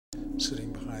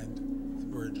sitting behind the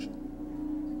bridge.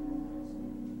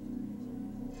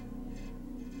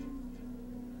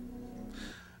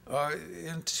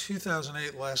 In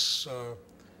 2008, last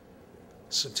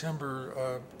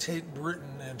September, Tate Britain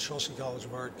and Chelsea College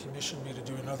of Art commissioned me to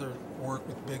do another work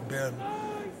with Big Ben.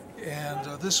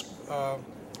 And this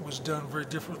was done very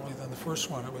differently than the first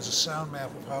one. It was a sound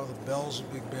map of how the bells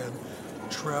of Big Ben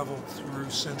traveled through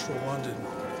central London.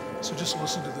 So just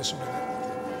listen to this a minute.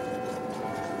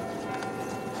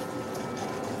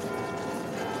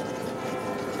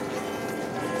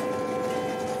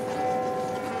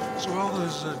 So all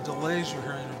those delays you're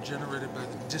hearing are generated by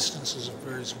the distances of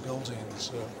various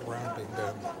buildings around Big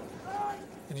Ben.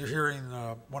 And you're hearing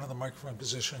one of the microphone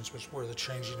positions, which is where the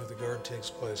changing of the guard takes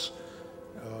place.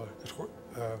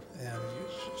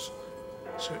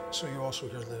 So you also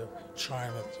hear the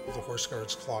chime of the horse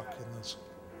guard's clock in this.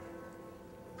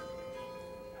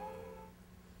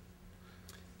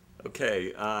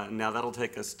 Okay, now that'll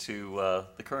take us to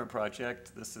the current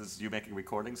project. This is you making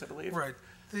recordings, I believe? Right.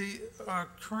 The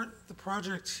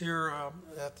project here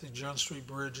at the John Street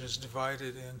Bridge is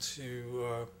divided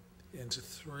into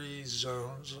 3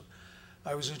 zones.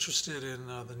 I was interested in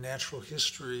the natural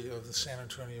history of the San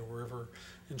Antonio River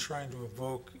and trying to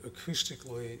evoke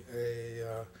acoustically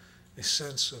a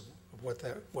sense of what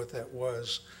that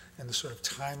was and the sort of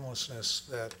timelessness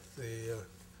that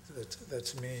that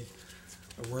to me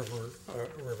a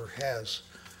river has.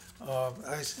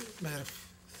 I made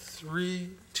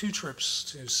two trips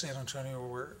to San Antonio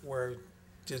where I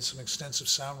did some extensive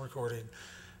sound recording,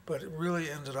 but it really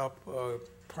ended up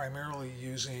primarily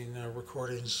using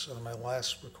recordings on my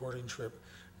last recording trip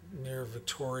near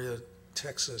Victoria,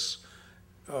 Texas,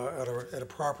 at a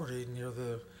property near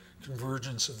the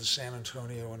convergence of the San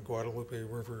Antonio and Guadalupe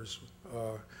rivers.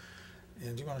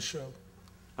 And do you want to show?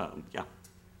 Yeah.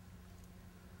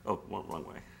 Oh, wrong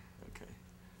way. Okay.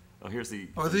 Oh, here's the...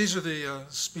 Oh, these are the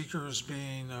speakers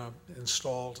being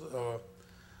installed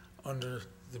under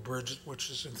the bridge, which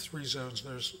is in 3 zones.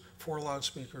 There's 4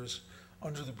 loudspeakers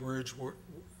under the bridge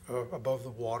above the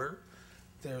water.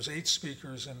 There's 8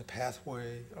 speakers in the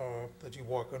pathway that you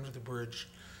walk under the bridge.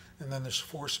 And then there's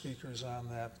 4 speakers on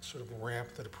that sort of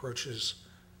ramp that approaches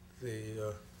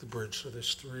the bridge. So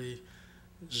there's 3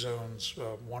 zones,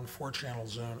 one 4-channel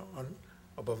zone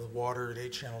above the water, an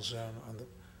 8-channel zone on the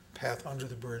path under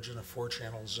the bridge, and a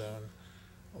 4-channel zone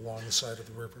along the side of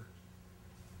the river.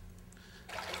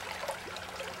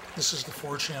 This is the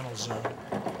 4-channel zone.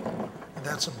 And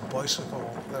that's a bicycle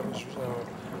that was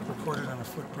recorded on a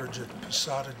footbridge at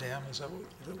Posada Dam. Is that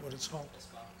what it's called?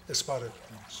 Espada.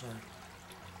 Oh, sorry.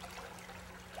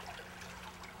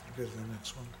 Go to the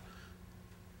next one.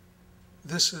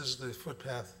 This is the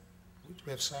footpath. Do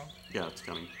we have sound? Yeah, it's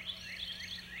coming.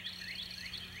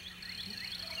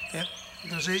 And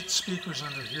there's 8 speakers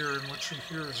under here, and what you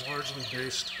hear is largely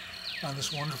based on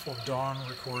this wonderful Dawn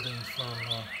recording from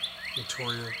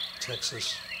Victoria,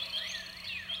 Texas.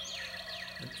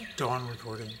 Dawn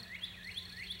recording.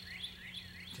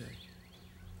 Okay.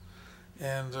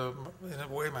 And in a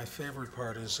way, my favorite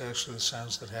part is actually the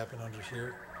sounds that happen under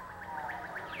here.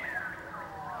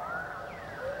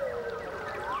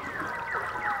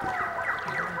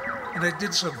 And I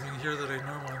did something here that I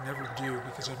normally never do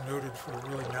because I'm noted for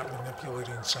really not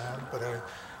manipulating sound, but I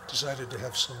decided to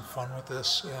have some fun with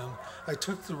this. And I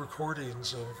took the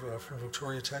recordings from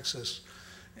Victoria, Texas,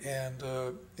 and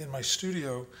in my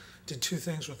studio did 2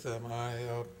 things with them.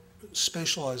 I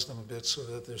spatialized them a bit so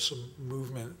that there's some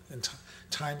movement and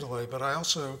time delay, but I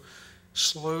also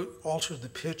altered the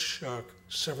pitch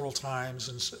several times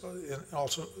and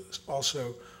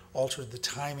also altered the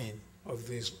timing of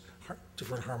these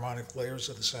different harmonic layers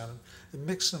of the sound and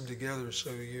mix them together so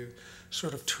you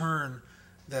sort of turn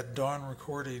that Dawn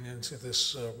recording into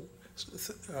this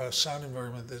sound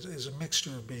environment that is a mixture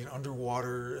of being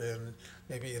underwater and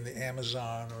maybe in the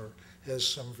Amazon, or has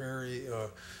some very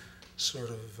sort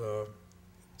of,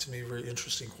 to me, very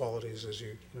interesting qualities as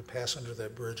you pass under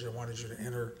that bridge. I wanted you to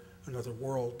enter another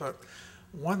world. But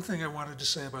one thing I wanted to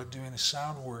say about doing the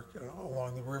sound work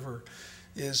along the river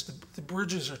is the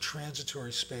bridges are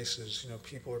transitory spaces.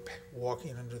 People are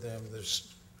walking under them.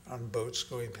 There's on boats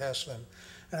going past them.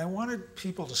 And I wanted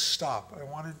people to stop. I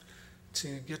wanted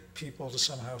to get people to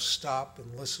somehow stop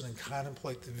and listen and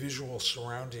contemplate the visual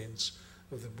surroundings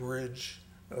of the bridge,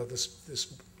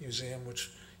 this museum,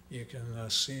 which you can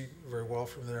see very well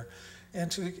from there, and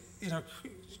to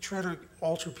try to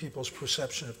alter people's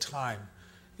perception of time.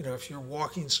 If you're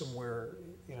walking somewhere,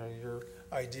 your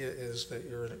idea is that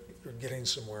you're getting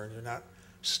somewhere and you're not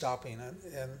stopping.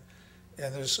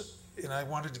 And I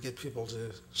wanted to get people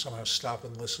to somehow stop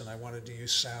and listen. I wanted to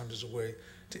use sound as a way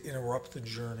to interrupt the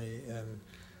journey and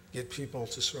get people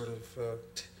to sort of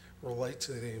relate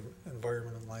to the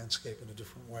environment and landscape in a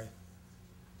different way.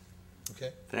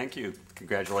 Okay? Thank you.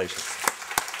 Congratulations.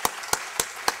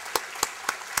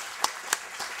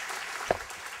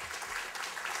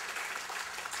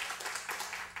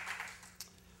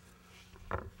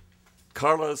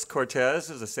 Carlos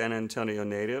Cortez is a San Antonio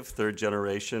native,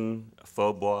 third-generation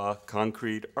faux-bois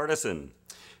concrete artisan.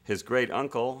 His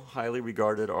great-uncle, highly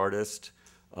regarded artist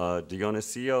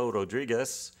Dionisio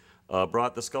Rodriguez,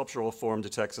 brought the sculptural form to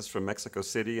Texas from Mexico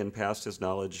City and passed his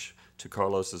knowledge to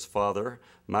Carlos's father,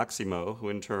 Maximo, who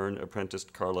in turn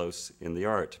apprenticed Carlos in the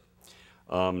art.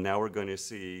 Now we're going to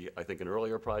see, I think, an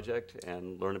earlier project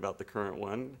and learn about the current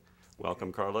one.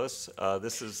 Welcome, Carlos.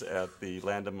 This is at the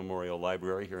Landon Memorial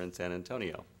Library here in San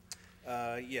Antonio.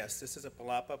 Yes, this is a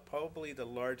palapa, probably the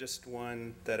largest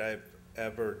one that I've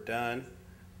ever done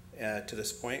to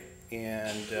this point.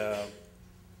 And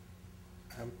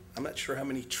I'm not sure how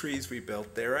many trees we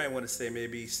built there. I want to say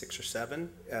maybe 6 or 7.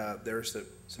 There's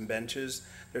some benches.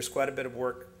 There's quite a bit of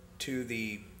work to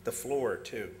the floor,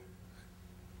 too.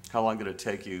 How long did it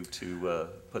take you to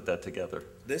put that together?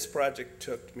 This project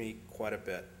took me quite a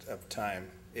bit of time.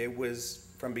 It was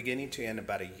from beginning to end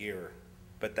about a year,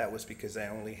 but that was because I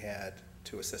only had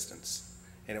 2 assistants.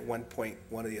 And at one point,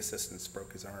 one of the assistants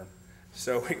broke his arm.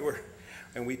 So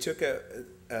we took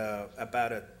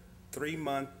about a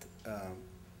 3-month,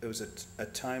 it was a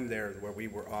time there where we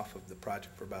were off of the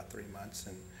project for about 3 months,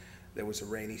 and there was a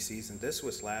rainy season. This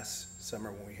was last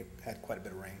summer when we had quite a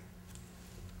bit of rain.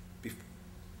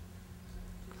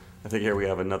 I think here we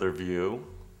have another view.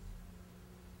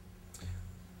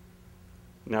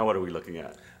 Now what are we looking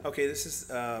at? Okay, this is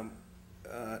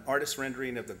artist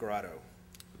rendering of the grotto.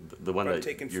 The one that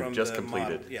taken you from just the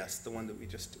completed. Model. Yes, the one that we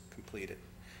just completed.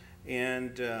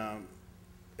 And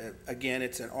again,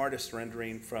 it's an artist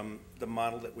rendering from the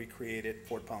model that we created,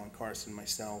 Fort Powell and Carson,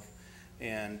 myself.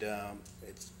 And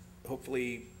it's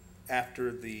hopefully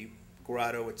after the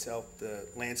grotto itself, the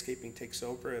landscaping takes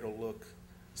over, it'll look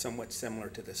somewhat similar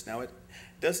to this. Now, it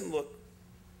doesn't look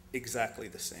exactly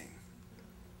the same.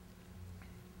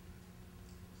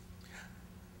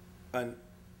 I'm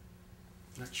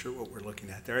not sure what we're looking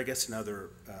at there. I guess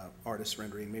another artist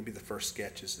rendering, maybe the first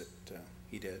sketches that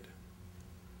he did.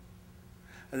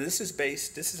 And this is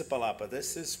a palapa.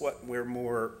 This is what we're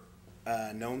more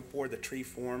known for, the tree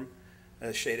form,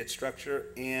 shaded structure.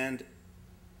 And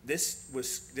this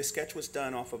sketch was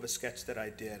done off of a sketch that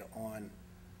I did on,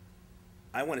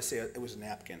 I want to say it was a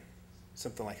napkin,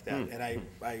 something like that. And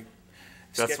I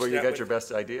That's where you get your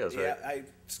best ideas, right? Yeah, I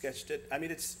sketched it. I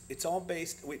mean, it's all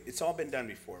based. It's all been done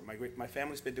before. My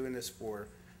family's been doing this for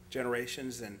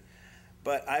generations,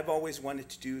 but I've always wanted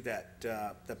to do that.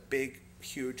 The big,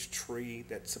 huge tree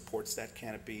that supports that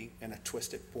canopy in a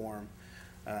twisted form,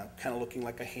 kind of looking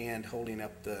like a hand holding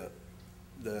up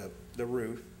the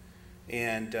roof.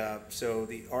 And so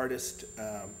the artist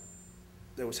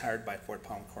that was hired by Fort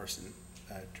Powell and Carson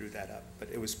drew that up. But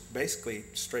it was basically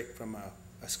straight from a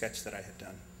sketch that I had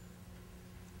done.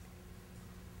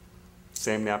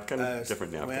 Same napkin,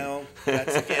 different napkin. Well,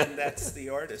 that's the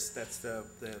artist. That's the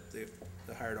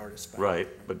hired artist. Right,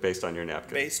 but based on your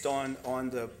napkin. Based on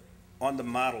the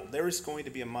model. There is going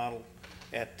to be a model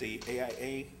at the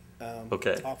AIA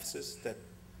offices.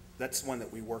 That's the one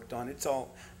that we worked on.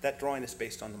 That drawing is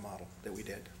based on the model that we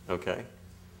did. Okay.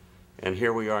 And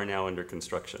here we are now under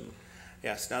construction.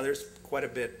 Yes. Now there's quite a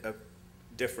bit of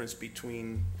difference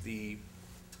between the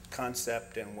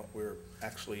concept and what we're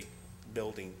actually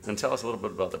building. And tell us a little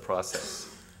bit about the process.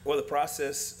 Well, the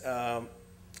process,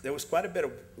 there was quite a bit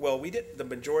of, the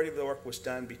majority of the work was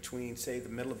done between, say, the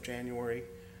middle of January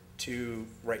to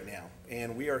right now.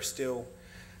 And we are still,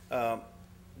 there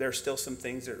are still some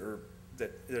things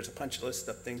there's a punch list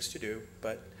of things to do,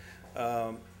 but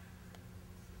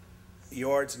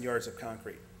yards and yards of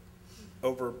concrete,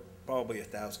 over probably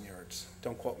 1,000 yards.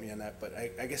 Don't quote me on that, but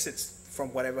I guess it's,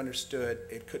 from what I've understood,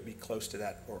 it could be close to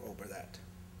that or over that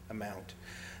amount.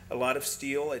 A lot of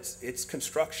steel. It's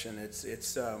construction.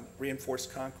 It's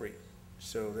reinforced concrete.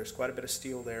 So there's quite a bit of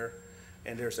steel there,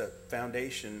 and there's a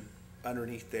foundation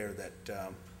underneath there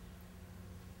that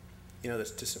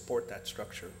that's to support that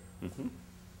structure. Mm-hmm.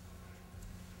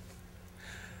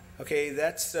 Okay,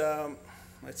 that's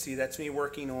let's see. That's me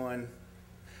working on.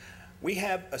 We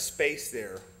have a space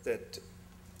there that,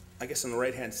 I guess on the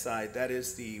right-hand side, that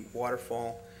is the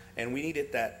waterfall, and we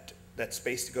needed that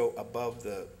space to go above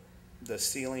the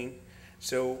ceiling.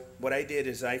 So what I did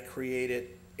is I created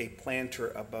a planter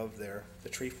above there, the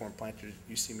tree form planter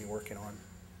you see me working on,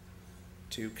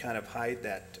 to kind of hide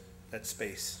that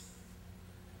space.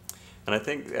 And I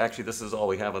think actually this is all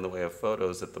we have in the way of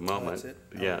photos at the moment. that's it?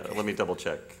 Yeah, Okay. let me double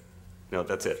check. No,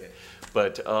 that's Okay. it.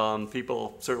 But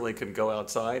people certainly can go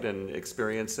outside and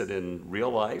experience it in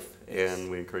real life, and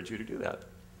we encourage you to do that.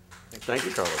 Thank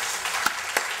you, Carlos.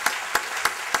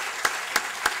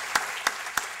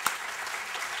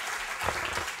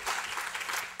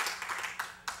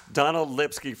 Donald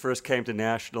Lipski first came to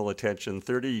national attention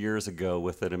 30 years ago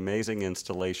with an amazing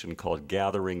installation called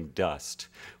Gathering Dust,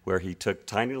 where he took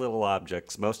tiny little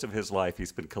objects. Most of his life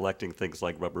he's been collecting things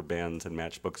like rubber bands and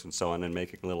matchbooks and so on and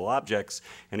making little objects,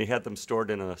 and he had them stored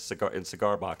in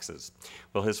cigar boxes.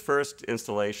 Well, his first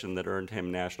installation that earned him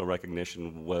national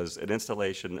recognition was an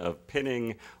installation of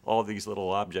pinning all these little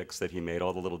objects that he made,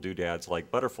 all the little doodads like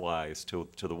butterflies, to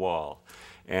the wall.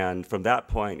 And from that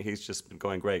point, he's just been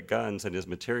going great guns, and his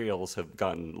materials have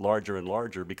gotten larger and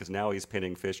larger because now he's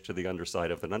pinning fish to the underside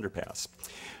of an underpass.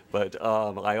 But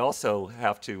I also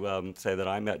have to say that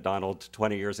I met Donald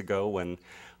 20 years ago when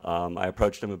I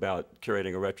approached him about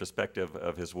curating a retrospective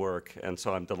of his work, and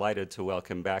so I'm delighted to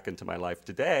welcome him back into my life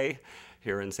today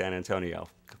here in San Antonio.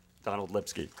 Donald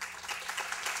Lipski.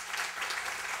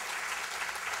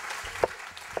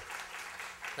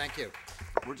 Thank you.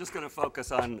 We're just going to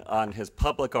focus on his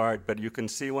public art, but you can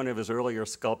see one of his earlier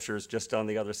sculptures just on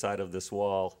the other side of this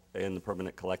wall in the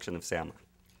permanent collection of SAMA.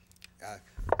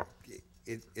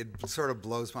 It sort of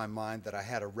blows my mind that I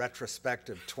had a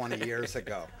retrospective 20 years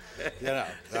ago. You know,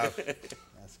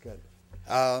 that's good.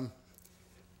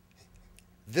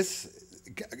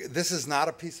 This is not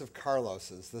a piece of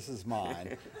Carlos's. This is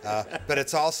mine. But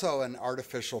it's also an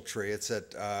artificial tree. It's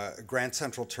at Grand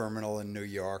Central Terminal in New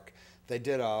York. They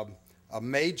did a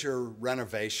major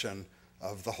renovation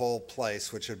of the whole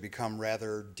place, which had become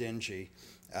rather dingy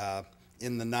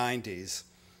in the 90s.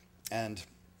 And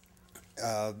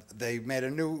they made a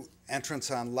new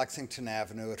entrance on Lexington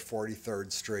Avenue at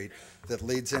 43rd Street that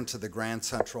leads into the Grand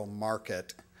Central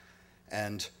Market.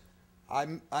 And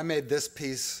I made this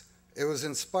piece. It was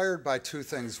inspired by two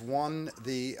things. One,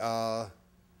 the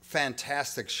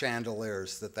fantastic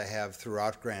chandeliers that they have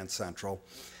throughout Grand Central.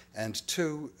 And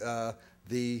two,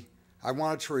 I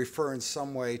wanted to refer in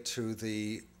some way to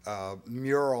the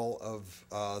mural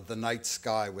of the night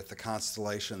sky with the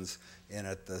constellations in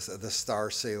it, the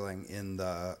star ceiling in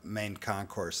the main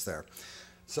concourse there.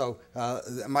 So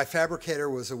my fabricator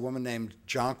was a woman named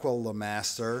Jonquil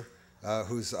Lemaster,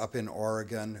 who's up in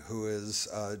Oregon, who is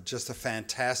just a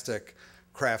fantastic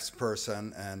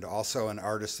craftsperson and also an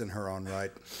artist in her own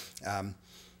right.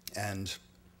 And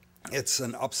it's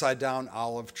an upside-down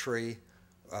olive tree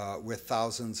with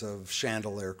thousands of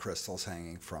chandelier crystals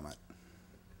hanging from it.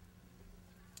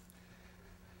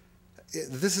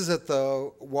 This is at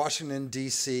the Washington,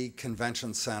 D.C.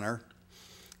 Convention Center.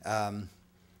 Trying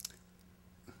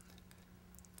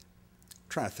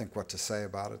to think what to say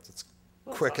about it. It's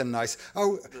quick and nice.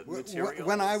 Oh,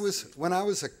 when I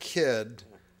was a kid,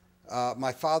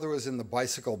 my father was in the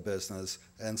bicycle business,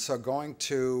 and so going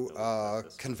to a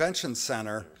convention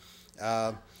center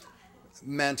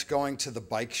meant going to the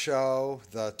bike show,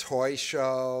 the toy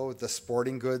show, the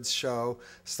sporting goods show,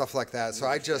 stuff like that. So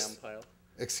I just,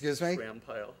 excuse me? Ram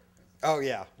pile. Oh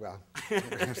yeah, well.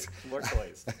 More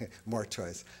toys. More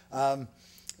toys.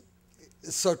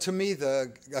 So to me,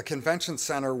 the convention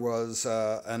center was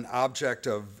an object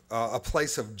of, a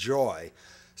place of joy.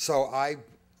 So I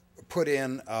put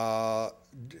in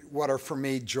what are for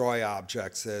me joy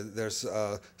objects. There's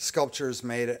sculptures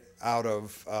made out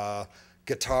of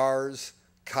guitars,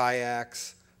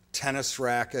 kayaks, tennis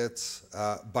rackets,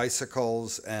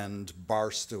 bicycles, and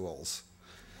bar stools.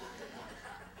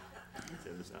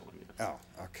 Oh,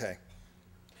 okay.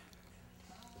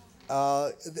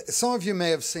 Some of you may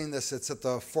have seen this. It's at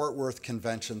the Fort Worth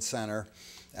Convention Center.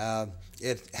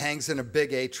 It hangs in a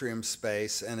big atrium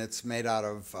space, and it's made out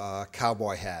of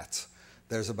cowboy hats.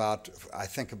 There's about, I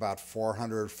think, about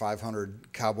 400,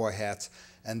 500 cowboy hats,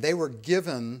 and they were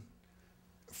given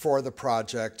for the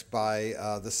project by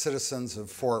the citizens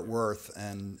of Fort Worth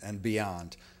and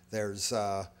beyond. There's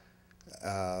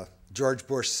George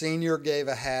Bush Sr. gave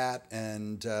a hat,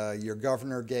 and your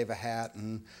governor gave a hat,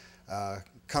 and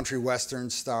country western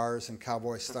stars and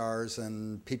cowboy stars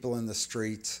and people in the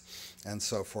streets and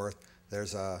so forth.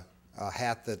 There's a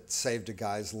hat that saved a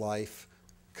guy's life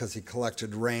because he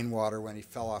collected rainwater when he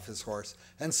fell off his horse,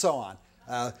 and so on.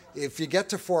 If you get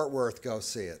to Fort Worth, go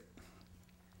see it.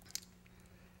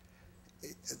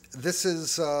 This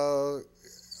is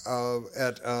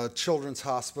at a children's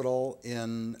hospital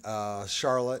in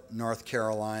Charlotte, North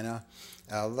Carolina.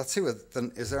 Let's see,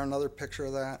 is there another picture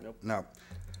of that? Nope. No.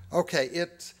 Okay,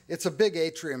 it's a big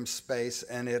atrium space,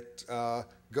 and it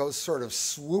goes sort of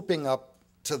swooping up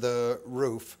to the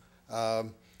roof,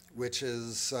 which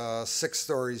is 6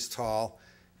 stories tall.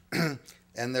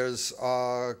 And there's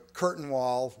a curtain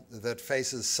wall that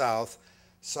faces south.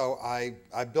 So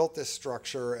I built this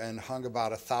structure and hung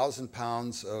about 1,000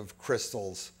 pounds of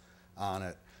crystals on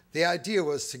it. The idea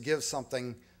was to give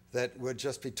something that would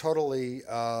just be totally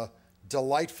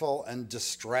delightful and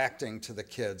distracting to the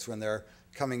kids when they're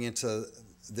coming into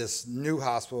this new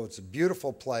hospital. It's a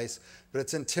beautiful place, but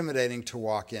it's intimidating to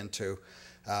walk into.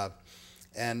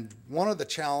 And one of the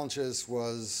challenges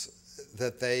was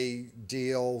that they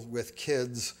deal with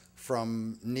kids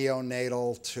from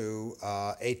neonatal to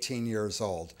 18 years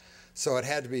old. So it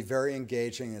had to be very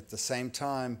engaging, at the same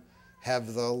time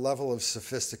have the level of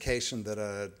sophistication that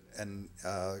a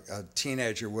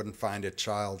teenager wouldn't find it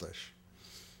childish.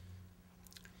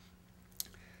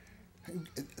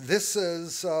 This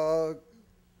is, let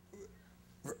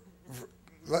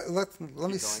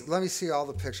me see all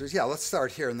the pictures. Yeah, let's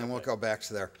start here and then we'll go back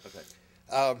to there.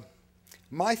 Okay.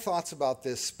 My thoughts about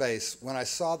this space, when I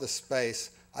saw the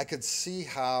space, I could see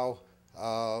how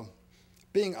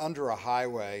being under a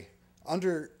highway,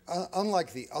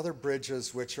 unlike the other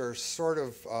bridges which are sort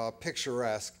of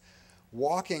picturesque,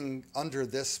 walking under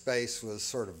this space was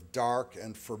sort of dark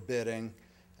and forbidding,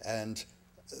 and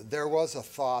there was a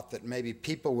thought that maybe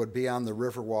people would be on the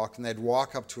Riverwalk and they'd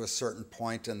walk up to a certain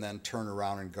point and then turn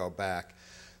around and go back.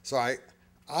 So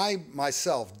I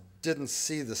myself didn't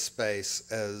see the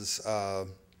space as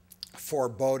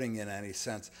foreboding in any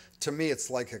sense. To me, it's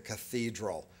like a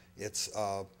cathedral. It's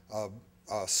a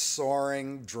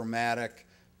soaring, dramatic,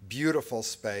 beautiful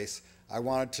space. I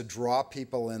wanted to draw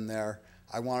people in there.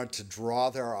 I wanted to draw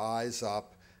their eyes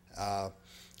up,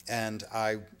 and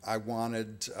I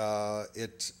wanted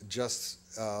it just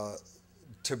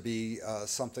to be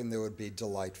something that would be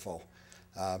delightful.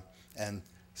 And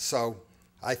so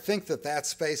I think that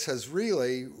space has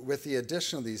really, with the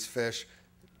addition of these fish,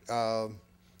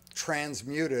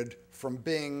 transmuted from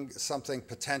being something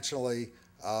potentially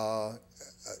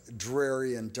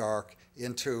dreary and dark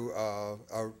into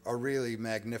a really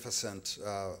magnificent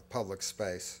public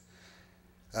space.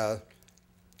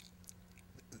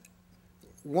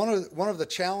 One of the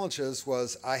challenges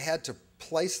was I had to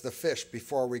place the fish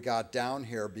before we got down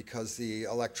here because the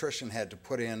electrician had to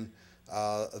put in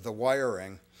the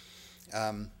wiring.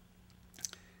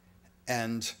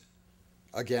 And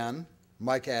again,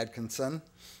 Mike Atkinson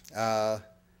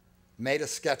made a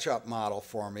SketchUp model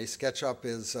for me. SketchUp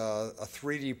is a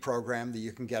 3D program that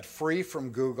you can get free from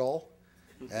Google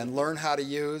and learn how to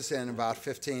use in about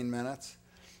 15 minutes.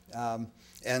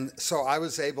 And so I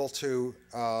was able to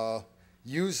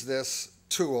use this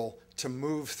tool to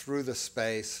move through the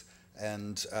space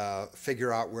and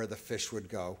figure out where the fish would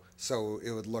go, so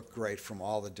it would look great from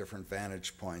all the different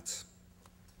vantage points.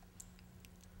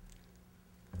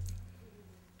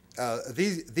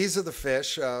 These are the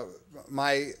fish.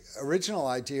 My original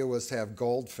idea was to have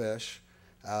goldfish,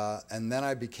 and then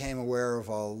I became aware of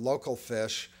a local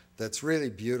fish that's really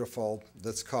beautiful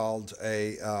that's called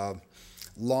a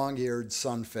long-eared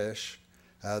sunfish.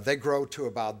 They grow to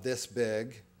about this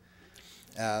big.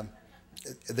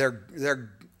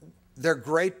 They're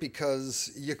great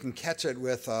because you can catch it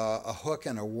with a hook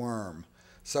and a worm.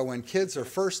 So when kids are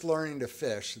first learning to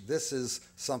fish, this is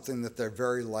something that they're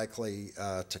very likely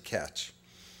to catch.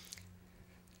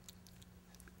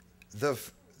 The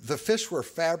fish were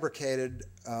fabricated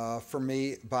for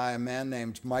me by a man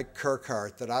named Mike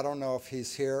Kirkhart that I don't know if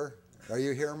he's here. Are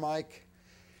you here, Mike?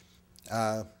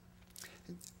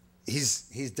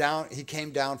 He's down. He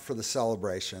came down for the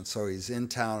celebration, so he's in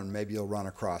town, and maybe you'll run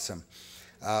across him.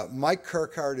 Mike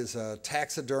Kirkhart is a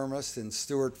taxidermist in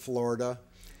Stuart, Florida.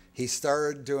 He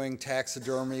started doing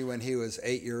taxidermy when he was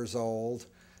 8 years old,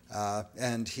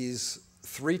 and he's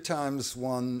 3 times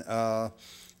won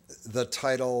the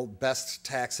title Best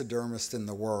Taxidermist in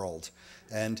the World.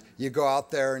 And you go out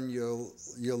there and you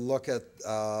look at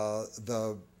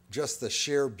just the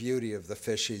sheer beauty of the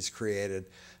fish he's created.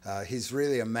 He's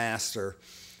really a master.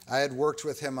 I had worked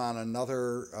with him on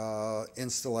another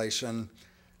installation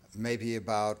maybe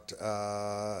about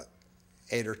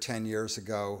 8 or 10 years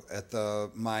ago at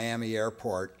the Miami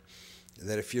airport.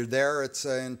 That if you're there, it's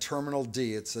in Terminal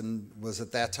D. Was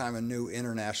at that time a new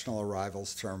international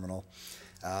arrivals terminal.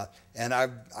 And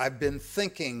I've been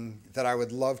thinking that I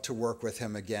would love to work with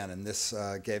him again, and this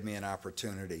gave me an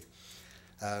opportunity.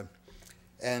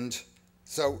 And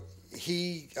so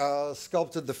he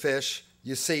sculpted the fish.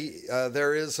 You see,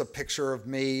 there is a picture of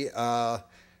me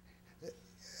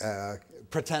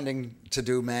pretending to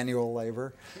do manual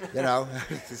labor, you know.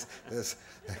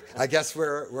 I guess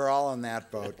we're all in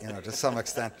that boat, you know, to some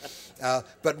extent.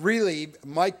 But really,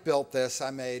 Mike built this.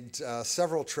 I made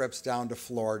several trips down to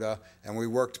Florida, and we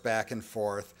worked back and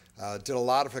forth. Did a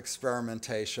lot of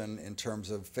experimentation in terms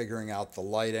of figuring out the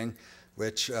lighting,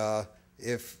 which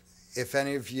if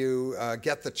any of you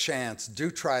get the chance, do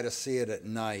try to see it at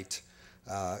night,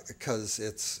 because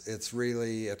it's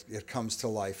really, it comes to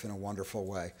life in a wonderful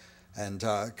way. And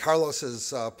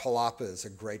Carlos's Palapa is a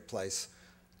great place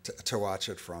to watch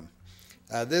it from.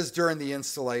 This is during the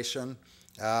installation.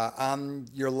 On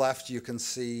your left, you can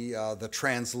see the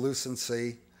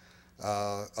translucency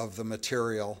of the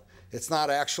material. It's not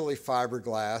actually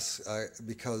fiberglass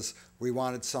because we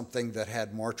wanted something that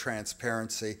had more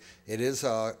transparency. It is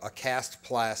a cast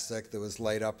plastic that was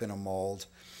laid up in a mold.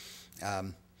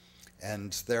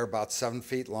 And they're about 7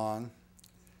 feet long.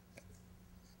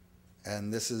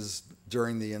 And this is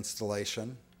during the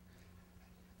installation.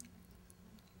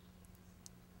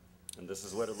 And this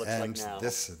is what it looks like now.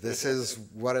 This is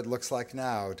what it looks like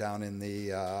now down in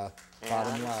the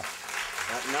bottom left.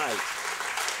 At night.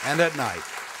 And at night.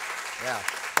 Yeah,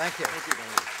 thank you. Thank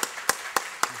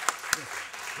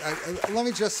you, Let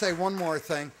me just say one more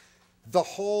thing. The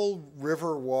whole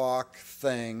Riverwalk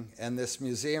thing and this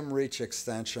Museum Reach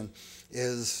extension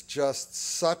is just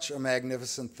such a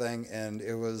magnificent thing, and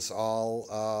it was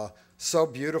all so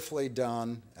beautifully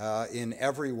done in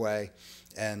every way.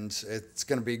 And it's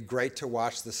going to be great to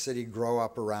watch the city grow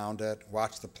up around it,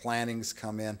 watch the plantings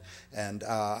come in, and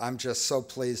I'm just so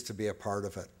pleased to be a part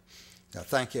of it.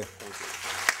 Thank you. Thank you.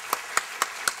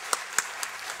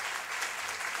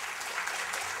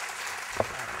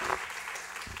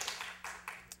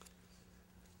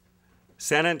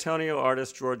 San Antonio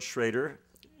artist George Schrader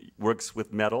works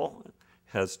with metal,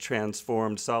 has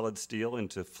transformed solid steel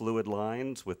into fluid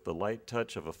lines with the light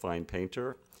touch of a fine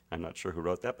painter. I'm not sure who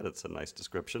wrote that, but it's a nice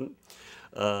description.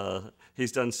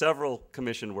 He's done several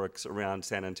commission works around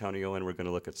San Antonio, and we're going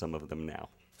to look at some of them now.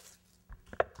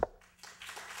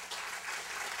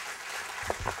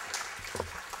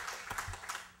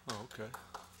 Oh, okay.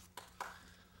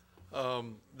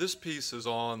 This piece is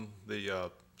on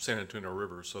the San Antonio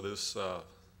River, so this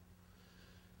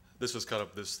is kind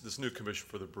of this new commission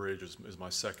for the bridge is my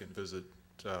second visit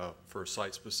for a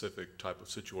site-specific type of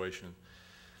situation.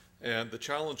 And the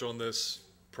challenge on this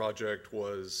project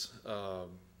was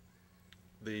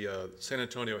San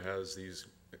Antonio has these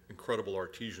incredible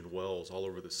artesian wells all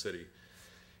over the city.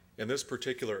 In this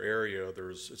particular area,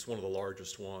 it's one of the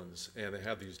largest ones, and they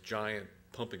have these giant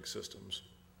pumping systems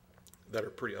that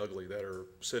are pretty ugly that are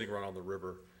sitting right on the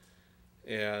river.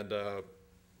 And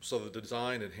so the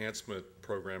design enhancement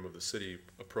program of the city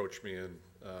approached me and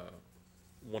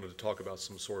wanted to talk about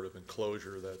some sort of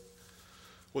enclosure that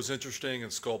was interesting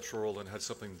and sculptural and had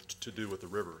something to do with the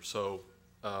river. So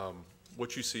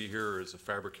what you see here is a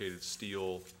fabricated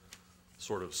steel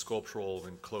sort of sculptural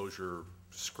enclosure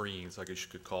screens, I guess you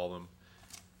could call them.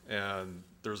 And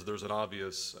there's an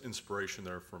obvious inspiration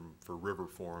there for river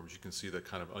forms. You can see the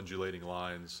kind of undulating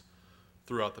lines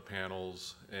throughout the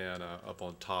panels and up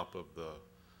on top of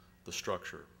the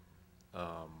structure.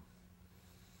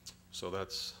 So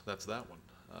that's that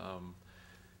one.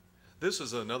 This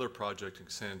is another project in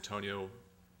San Antonio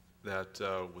that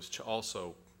was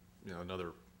also,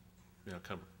 another,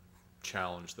 kind of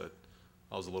challenge that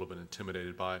I was a little bit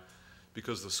intimidated by,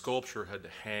 because the sculpture had to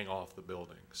hang off the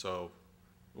building. So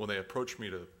when they approached me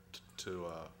to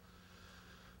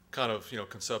kind of,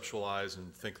 conceptualize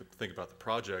and think about the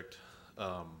project,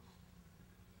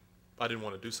 I didn't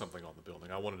want to do something on the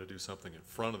building. I wanted to do something in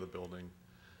front of the building.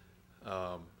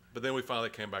 But then we finally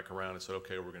came back around and said,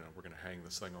 okay, we're gonna hang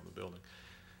this thing on the building.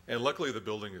 And luckily the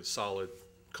building is solid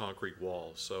concrete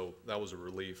walls, so that was a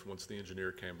relief once the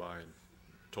engineer came by and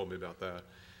told me about that.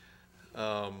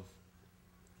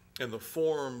 And the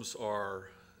forms are,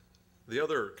 the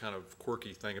other kind of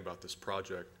quirky thing about this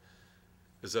project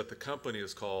is that the company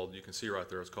is called, you can see right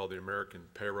there, it's called the American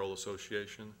Payroll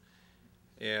Association.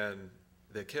 And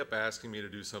they kept asking me to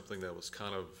do something that was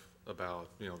kind of about,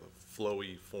 the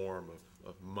flowy form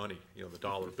of money, the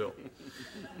dollar bill.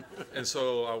 And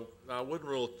so I wasn't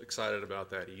real excited about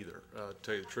that either, to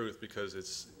tell you the truth, because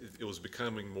it was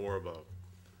becoming more of a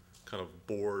kind of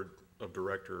board of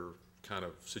director kind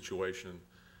of situation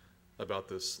about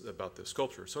this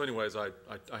sculpture. So anyways, I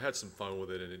had some fun with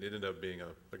it, and it ended up being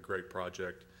a great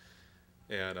project.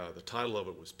 And the title of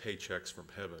it was Paychecks from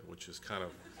Heaven, which is kind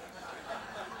of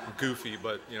goofy,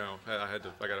 but I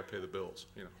got to pay the bills,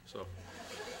 so.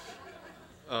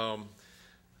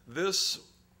 This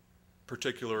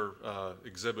particular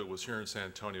exhibit was here in San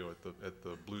Antonio at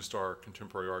the Blue Star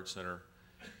Contemporary Art Center,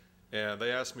 and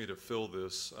they asked me to fill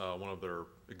this one of their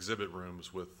exhibit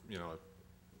rooms with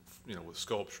with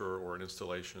sculpture or an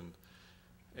installation.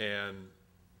 And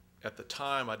at the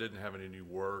time, I didn't have any new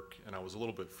work, and I was a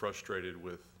little bit frustrated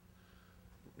with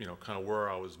kind of where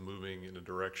I was moving in a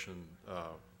direction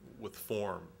with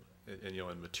form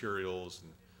and materials.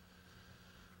 And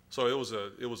so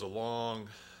it was a long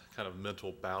kind of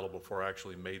mental battle before I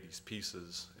actually made these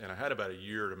pieces. And I had about a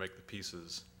year to make the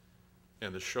pieces,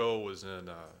 and the show was in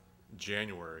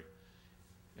January,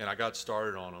 and I got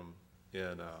started on them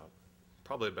in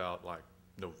probably about like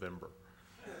November.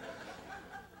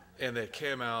 And they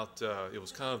came out, it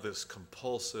was kind of this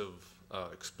compulsive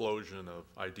explosion of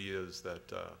ideas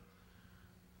that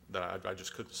I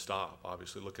just couldn't stop.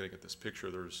 Obviously, looking at this picture,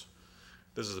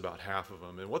 this is about half of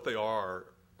them. And what they are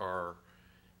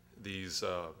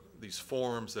these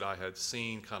forms that I had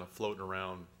seen kind of floating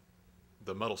around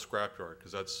the metal scrapyard,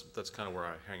 because that's kind of where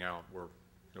I hang out, where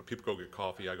people go get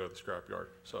coffee, I go to the scrapyard.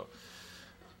 So,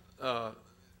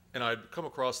 and I'd come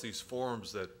across these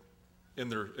forms that, in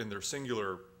their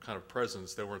singular kind of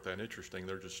presence, they weren't that interesting.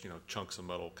 They're just chunks of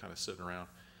metal kind of sitting around.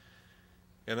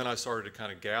 And then I started to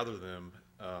kind of gather them,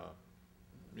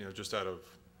 just out of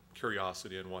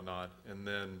curiosity and whatnot. And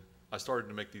then I started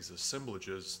to make these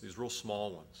assemblages, these real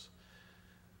small ones,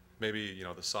 maybe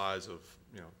the size of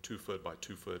 2 foot by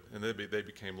 2 foot, and they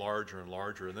became larger and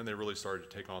larger, and then they really started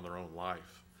to take on their own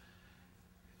life.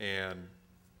 And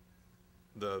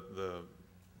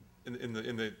in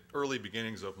the early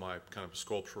beginnings of my kind of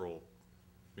sculptural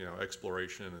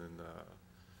exploration and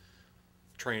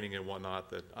training and whatnot,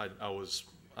 that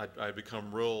I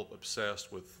become real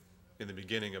obsessed with, in the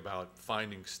beginning, about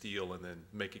finding steel and then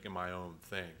making it my own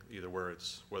thing, either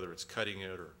whether it's cutting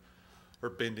it or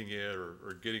bending it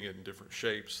or getting it in different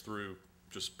shapes through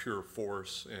just pure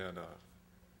force and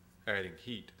adding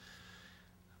heat.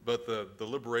 But the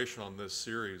liberation on this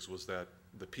series was that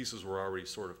the pieces were already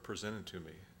sort of presented to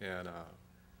me, and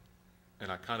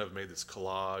I kind of made this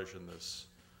collage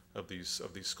of these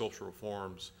sculptural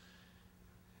forms.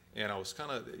 And I was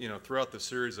kind of, throughout the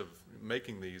series of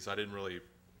making these, I didn't really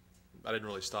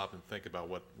stop and think about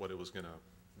what it was going to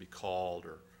be called,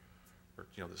 or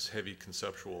this heavy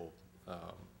conceptual,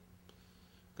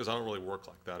 because I don't really work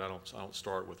like that. I don't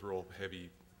start with real heavy,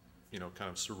 kind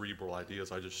of cerebral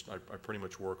ideas. I pretty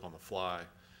much work on the fly.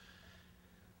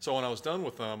 So when I was done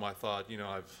with them, I thought,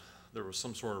 there was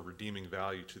some sort of redeeming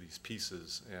value to these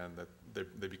pieces, and that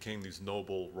they became these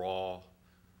noble, raw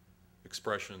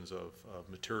expressions of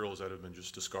materials that have been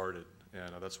just discarded.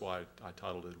 And that's why I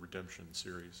titled it Redemption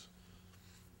Series.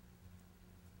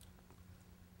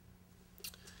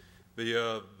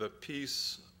 The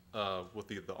piece with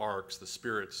the arcs, the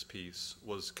spirits piece,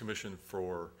 was commissioned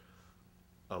for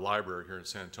a library here in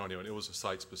San Antonio, and it was a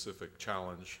site-specific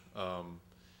challenge.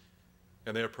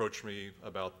 And they approached me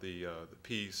about the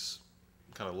piece,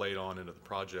 kind of laid on into the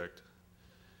project.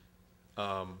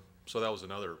 So that was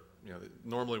another,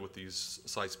 normally with these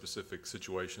site-specific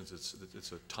situations,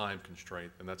 it's a time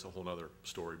constraint, and that's a whole other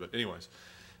story. But anyways,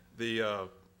 the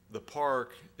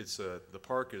park, the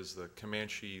park is the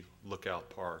Comanche Lookout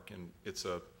Park, and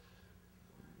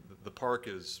the park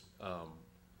is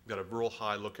got a real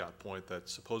high lookout point that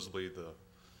supposedly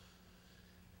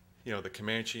the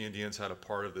Comanche Indians had a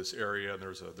part of this area, and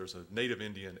there's a native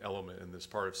Indian element in this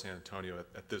part of San Antonio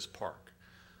at this park.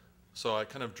 So I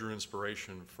kind of drew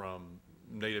inspiration from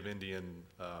native Indian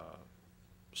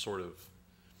sort of,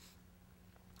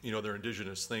 their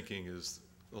indigenous thinking is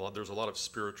there's a lot of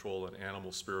spiritual and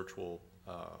animal spiritual,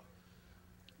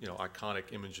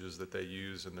 iconic images that they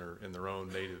use in their own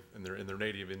native in their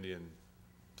native Indian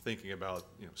thinking about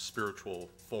spiritual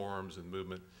forms and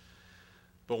movement.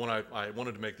 But when I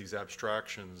wanted to make these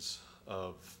abstractions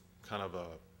of kind of a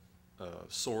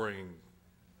soaring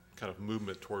kind of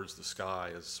movement towards the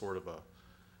sky as sort of a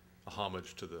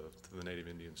homage to the native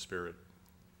Indian spirit.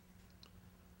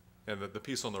 And the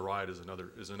piece on the right is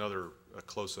another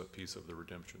close-up piece of the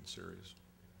Redemption series.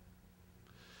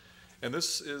 And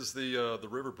this is the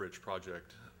River Bridge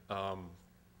project.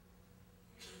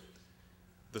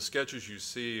 The sketches you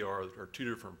see are two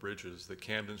different bridges, the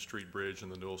Camden Street Bridge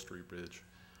and the Newell Street Bridge,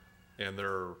 and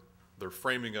they're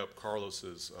framing up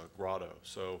Carlos's grotto.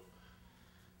 So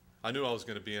I knew I was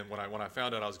going to be in, when I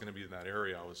found out I was going to be in that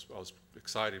area, I was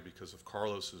excited because of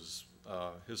Carlos's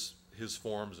his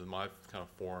forms and my kind of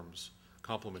forms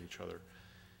complement each other.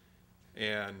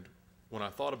 And when I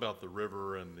thought about the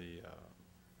river and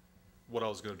what I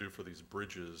was going to do for these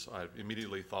bridges, I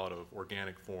immediately thought of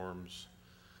organic forms,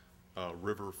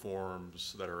 river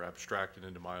forms that are abstracted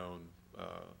into my own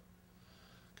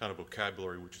kind of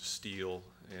vocabulary, which is steel,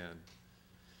 and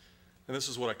this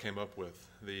is what I came up with.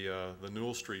 The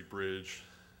Newell Street Bridge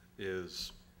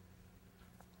is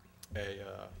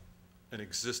an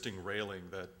existing railing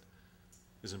that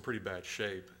is in pretty bad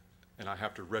shape, and I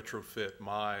have to retrofit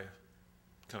my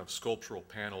kind of sculptural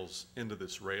panels into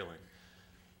this railing.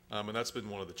 And that's been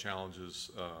one of the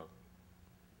challenges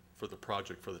for the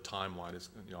project, for the timeline. Is,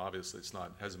 you know, obviously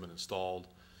hasn't been installed.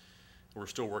 We're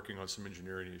still working on some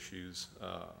engineering issues.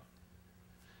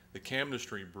 The Camden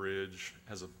Street Bridge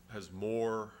has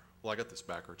more. Well, I got this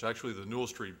backwards. Actually, the Newell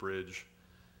Street Bridge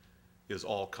is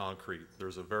all concrete.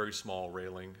 There's a very small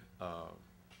railing,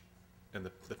 and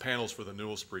the panels for the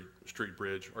Newell Street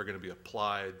Bridge are going to be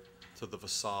applied to the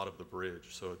facade of the bridge.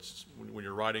 So it's when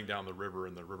you're riding down the river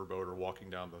in the riverboat or walking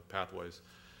down the pathways,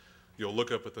 you'll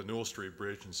look up at the Newell Street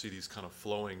Bridge and see these kind of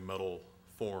flowing metal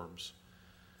forms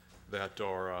that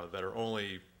are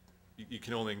only, you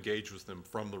can only engage with them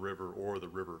from the river or the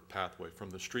river pathway. From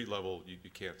the street level, you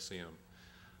can't see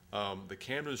them. The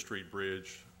Camden Street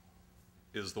Bridge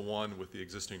is the one with the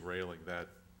existing railing that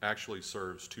actually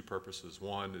serves two purposes.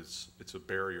 One is it's a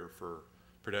barrier for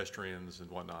pedestrians and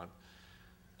whatnot,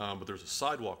 but there's a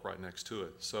sidewalk right next to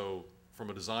it. So from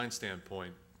a design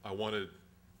standpoint, I wanted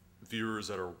viewers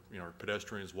that are, you know,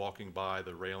 pedestrians walking by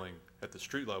the railing at the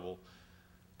street level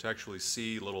to actually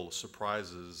see little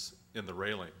surprises in the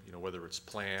railing, you know, whether it's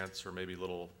plants or maybe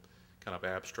little kind of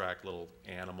abstract little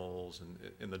animals. And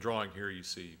in the drawing here, you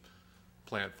see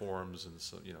plant forms and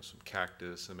some, you know, some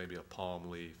cactus and maybe a palm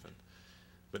leaf.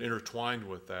 But intertwined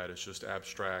with that is just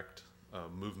abstract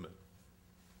movement.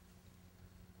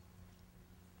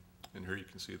 And here you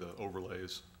can see the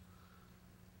overlays.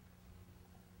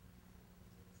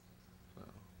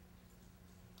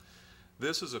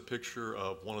 This is a picture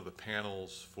of one of the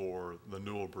panels for the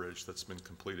Newell Bridge that's been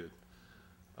completed.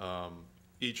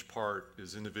 Each part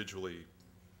is individually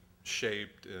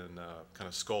shaped and kind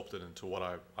of sculpted into what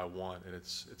I want, and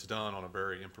it's done on a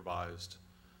very improvised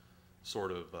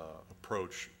sort of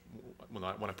approach. When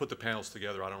I put the panels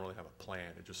together, I don't really have a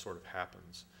plan. It just sort of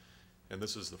happens. And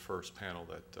this is the first panel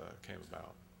that came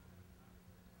about.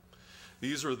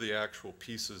 These are the actual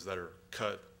pieces that are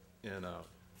cut in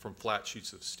from flat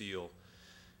sheets of steel.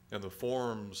 And the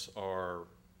forms are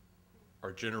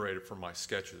generated from my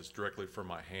sketches, directly from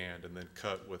my hand, and then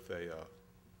cut with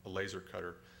a laser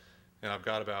cutter. And I've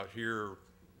got about here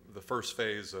the first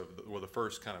phase of, the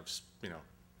first kind of, you know,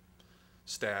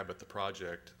 stab at the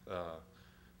project.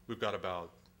 We've got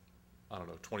about, I don't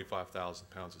know, 25,000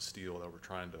 pounds of steel that we're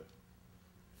trying to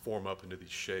form up into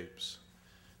these shapes.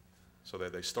 So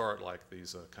that they start like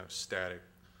these kind of static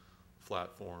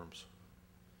flat forms.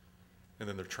 And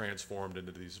then they're transformed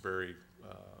into these very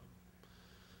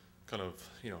kind of,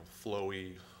 you know,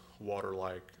 flowy,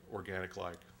 water-like,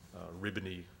 organic-like,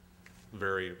 ribbony,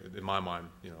 very, in my mind,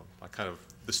 you know, I kind of,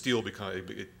 the steel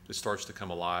it starts to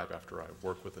come alive after I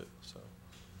work with it. So,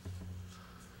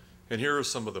 and here are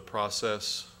some of the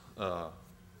process.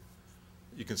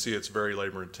 You can see it's very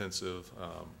labor-intensive.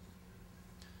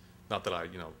 Not that I,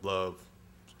 you know, love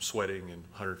sweating in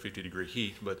 150-degree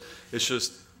heat, but it's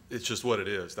just what it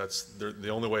is. That's the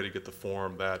only way to get the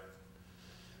form that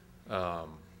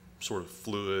sort of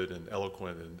fluid and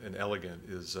eloquent and elegant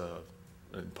is,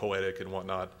 and poetic and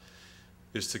whatnot,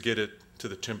 is to get it to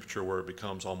the temperature where it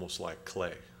becomes almost like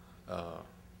clay.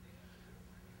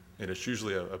 And it's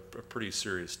usually a pretty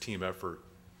serious team effort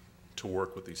to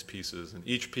work with these pieces. And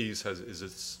each piece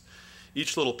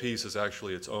each little piece is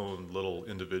actually its own little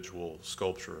individual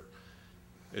sculpture.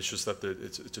 It's just that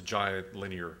it's a giant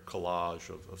linear collage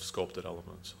of sculpted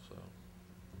elements. So.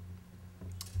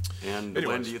 And Anyways,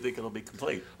 when do you think it'll be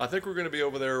complete? I think we're going to be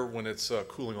over there when it's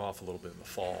cooling off a little bit in the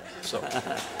fall. So.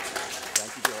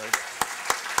 Thank you, George.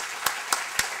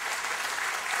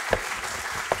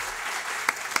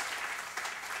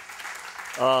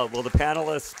 Will the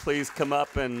panelists please come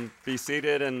up and be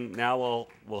seated, and now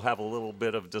we'll have a little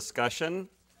bit of discussion.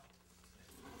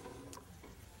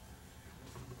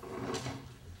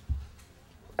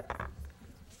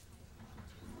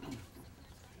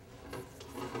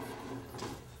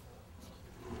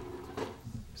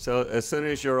 So as soon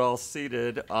as you're all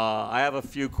seated, I have a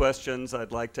few questions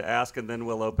I'd like to ask, and then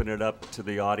we'll open it up to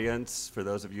the audience. For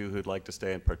those of you who'd like to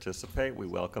stay and participate, we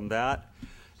welcome that.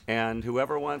 And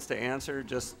whoever wants to answer,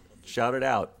 just shout it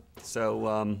out.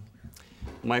 So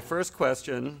my first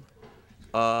question,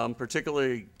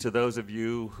 particularly to those of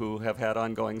you who have had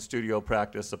ongoing studio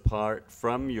practice apart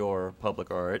from your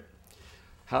public art,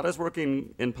 how does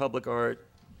working in public art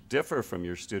differ from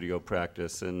your studio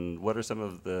practice, and what are some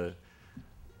of the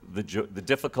the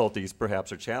difficulties,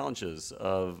 perhaps, or challenges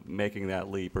of making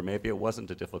that leap, or maybe it wasn't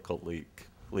a difficult leap.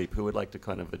 Who would like to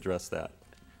kind of address that?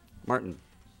 Martin,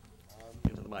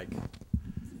 into the mic.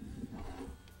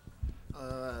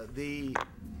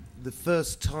 The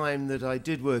first time that I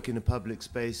did work in a public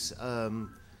space,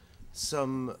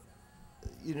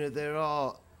 there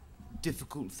are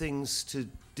difficult things to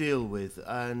deal with,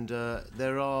 and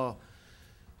there are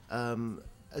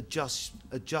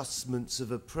adjustments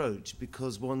of approach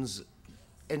because one's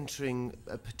entering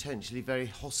a potentially very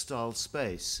hostile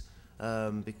space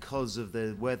because of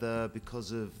the weather,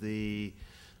 because of the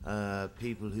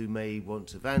people who may want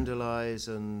to vandalize,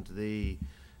 and the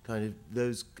kind of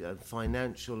those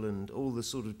financial and all the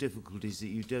sort of difficulties that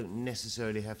you don't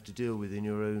necessarily have to deal with in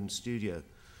your own studio.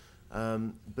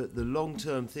 But the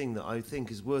long-term thing that I think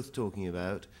is worth talking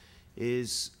about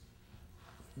is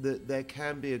that there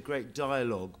can be a great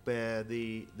dialogue where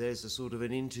there's a sort of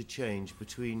an interchange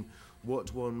between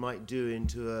what one might do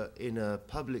in a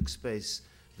public space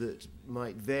that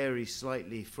might vary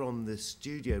slightly from the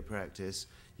studio practice.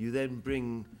 You then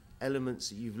bring elements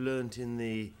that you've learnt in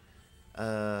the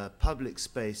public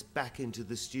space back into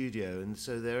the studio, and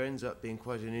so there ends up being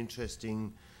quite an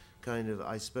interesting kind of,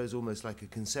 I suppose, almost like a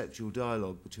conceptual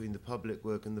dialogue between the public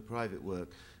work and the private work,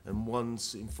 and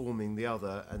one's informing the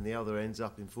other, and the other ends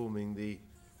up informing the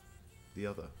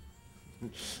other.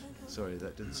 Sorry,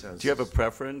 that didn't sound... Do you have a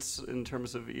preference in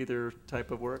terms of either type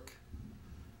of work?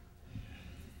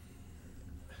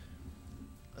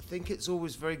 I think it's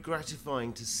always very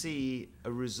gratifying to see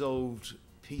a resolved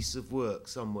piece of work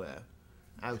somewhere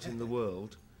out in the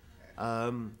world,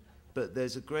 but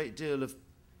there's a great deal of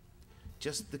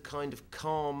just the kind of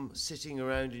calm sitting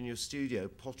around in your studio,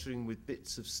 pottering with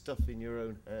bits of stuff in your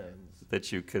own hands.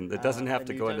 That doesn't have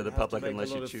to go into the public unless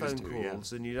you choose to.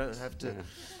 Calls, and you don't have to.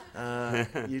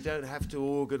 You don't have to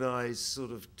organise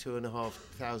sort of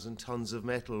 2,500 tons of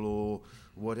metal or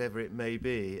whatever it may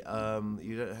be.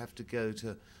 You don't have to go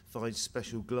to find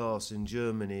special glass in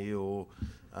Germany or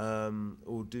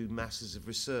do masses of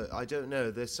research. I don't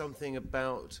know. There's something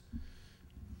about.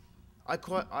 I've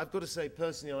got to say,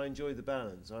 personally, I enjoy the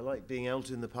balance. I like being out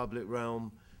in the public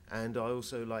realm, and I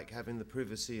also like having the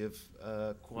privacy of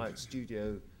quiet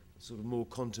studio, sort of more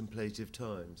contemplative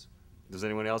times. Does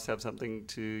anyone else have something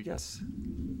to... Yes?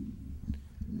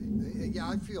 Yeah,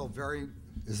 I feel very...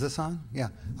 Is this on? Yeah.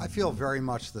 I feel very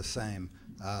much the same,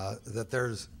 that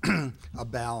there's a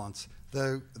balance.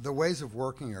 The ways of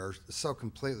working are so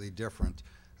completely different.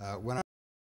 When